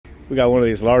We got one of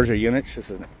these larger units. This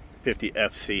is a 50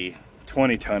 FC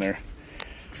 20 tonner.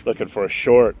 Looking for a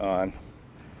short on.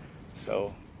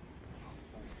 So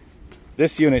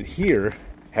this unit here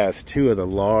has two of the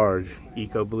large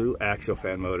Eco Blue axial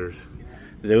fan motors.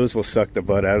 Those will suck the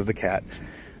butt out of the cat.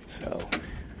 So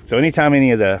anytime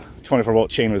any of the 24 volt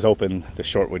chain was open, the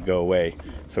short would go away.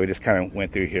 So we just kind of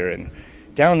went through here, and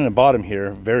down in the bottom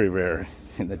here, very rare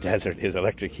in the desert, is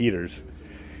electric heaters.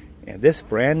 And this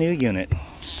brand new unit,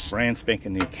 brand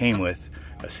spanking new, came with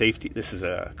a safety. This is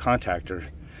a contactor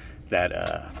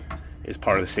that is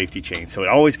part of the safety chain. So it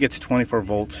always gets 24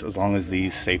 volts as long as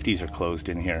these safeties are closed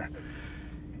in here.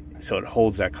 So it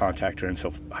holds that contactor, and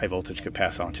so high voltage could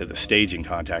pass on to the staging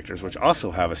contactors, which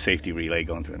also have a safety relay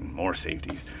going through and more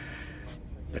safeties.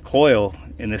 The coil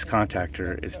in this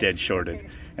contactor is dead shorted.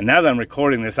 And now that I'm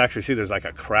recording this, actually see there's like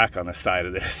a crack on the side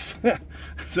of this.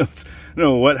 So I don't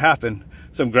know what happened.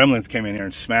 Some gremlins came in here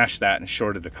and smashed that and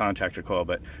shorted the contactor coil.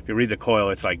 But if you read the coil,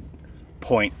 it's like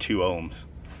 0.2 ohms.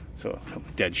 So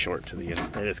dead short to the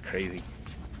unit. That is crazy.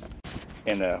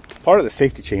 And part of the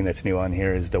safety chain that's new on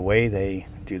here is the way they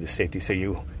do the safety. So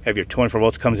you have your 24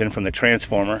 volts comes in from the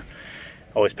transformer,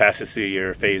 always passes through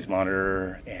your phase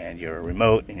monitor and your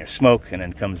remote and your smoke, and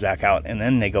then comes back out. And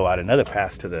then they go out another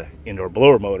pass to the indoor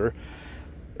blower motor.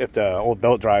 If the old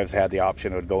belt drives had the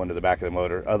option, it would go into the back of the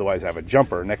motor. Otherwise, I have a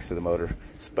jumper next to the motor.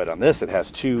 But on this, it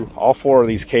has all four of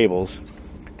these cables.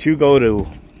 Two go to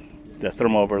the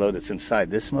thermal overload that's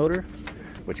inside this motor,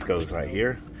 which goes right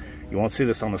here. You won't see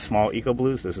this on the small Eco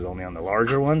Blues. This is only on the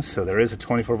larger ones. So there is a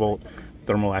 24 volt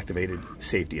thermal activated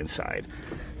safety inside.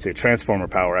 So your transformer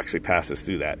power actually passes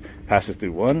through that. Passes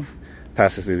through one,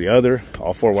 passes through the other.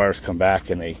 All four wires come back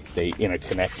and they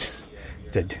interconnect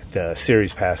the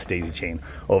series pass daisy chain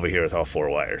over here with all four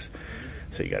wires.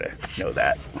 So you gotta know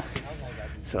that.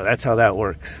 So that's how that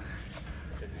works.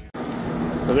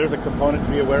 So there's a component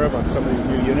to be aware of on some of these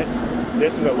new units.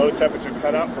 This is a low temperature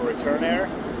cutout for return air.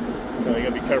 So you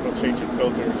gotta be careful changing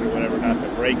filters or whatever not to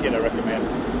break it. I recommend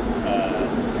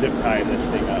zip tying this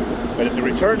thing up. But if the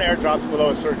return air drops below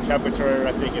a certain temperature,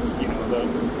 I think it's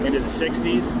into the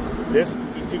 60s.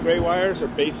 These two gray wires are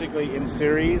basically in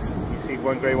series. You see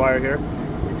one gray wire here.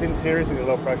 It's in series with a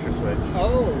low pressure switch.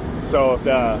 Oh. So if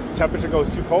the temperature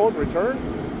goes too cold, return.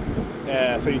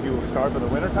 So you do start for the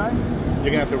winter time,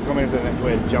 you're gonna have to come in and go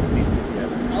ahead and jump these two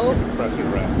together. Oh. Press it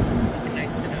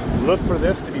around. Look for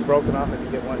this to be broken off if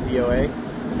you get one DOA,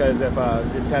 because if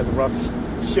this has a rough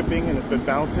shipping and it's been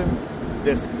bouncing,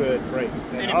 this could break.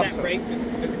 And if that breaks,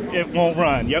 it won't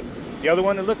run. Yep. The other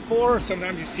one to look for,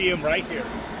 sometimes you see them right here.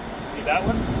 See that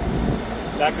one?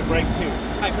 That could break too.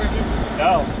 High pressure?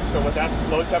 No. So what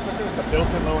that's low temperature, it's a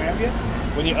built-in low ambient.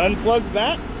 When you unplug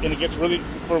that and it gets really,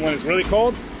 for when it's really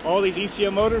cold, all these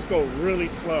ECM motors go really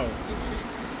slow.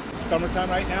 Summertime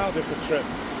right now, this will trip.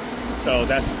 So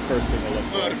that's the first thing to look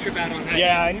for. Oh, to trip out on high.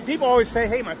 Yeah, and people always say,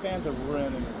 hey, my fans are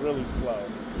running really slow.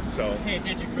 So pay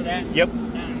attention for that. Yep.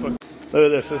 Nice. Look at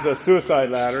this. This is a suicide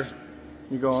ladder.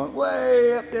 You're going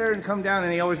way up there and come down,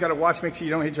 and you always got to watch, make sure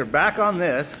you don't hit your back on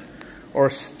this or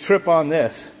trip on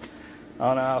this. I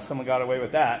don't know how someone got away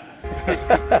with that.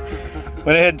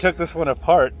 Went ahead and took this one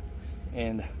apart,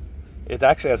 and it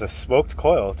actually has a smoked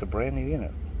coil. It's a brand new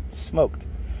unit. Smoked.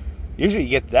 Usually you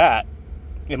get that.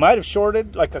 It might have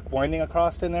shorted, like a winding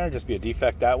across in there, just be a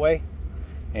defect that way.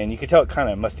 And you can tell it kind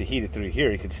of must have heated through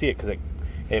here. You can see it because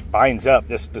it binds up.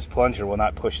 This plunger will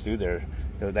not push through there.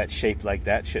 That shape like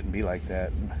that shouldn't be like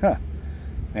that. Huh.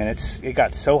 And it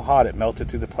got so hot it melted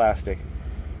through the plastic.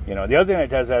 The other thing that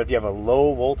does that, if you have a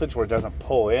low voltage where it doesn't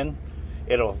pull in,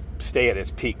 it'll stay at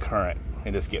its peak current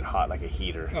and just get hot like a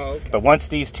heater. Oh, okay. But once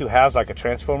these two halves, like a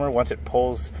transformer, once it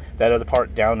pulls that other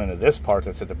part down into this part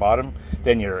that's at the bottom,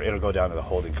 then it'll go down to the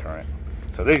holding current.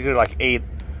 So these are like 8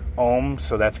 ohms,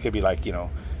 so that's gonna be like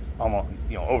almost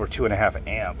over 2.5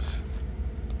 amps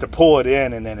to pull it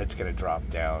in, and then it's gonna drop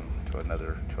down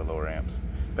to a lower amps.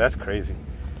 But that's crazy.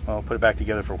 Well, I'll put it back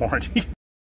together for warranty.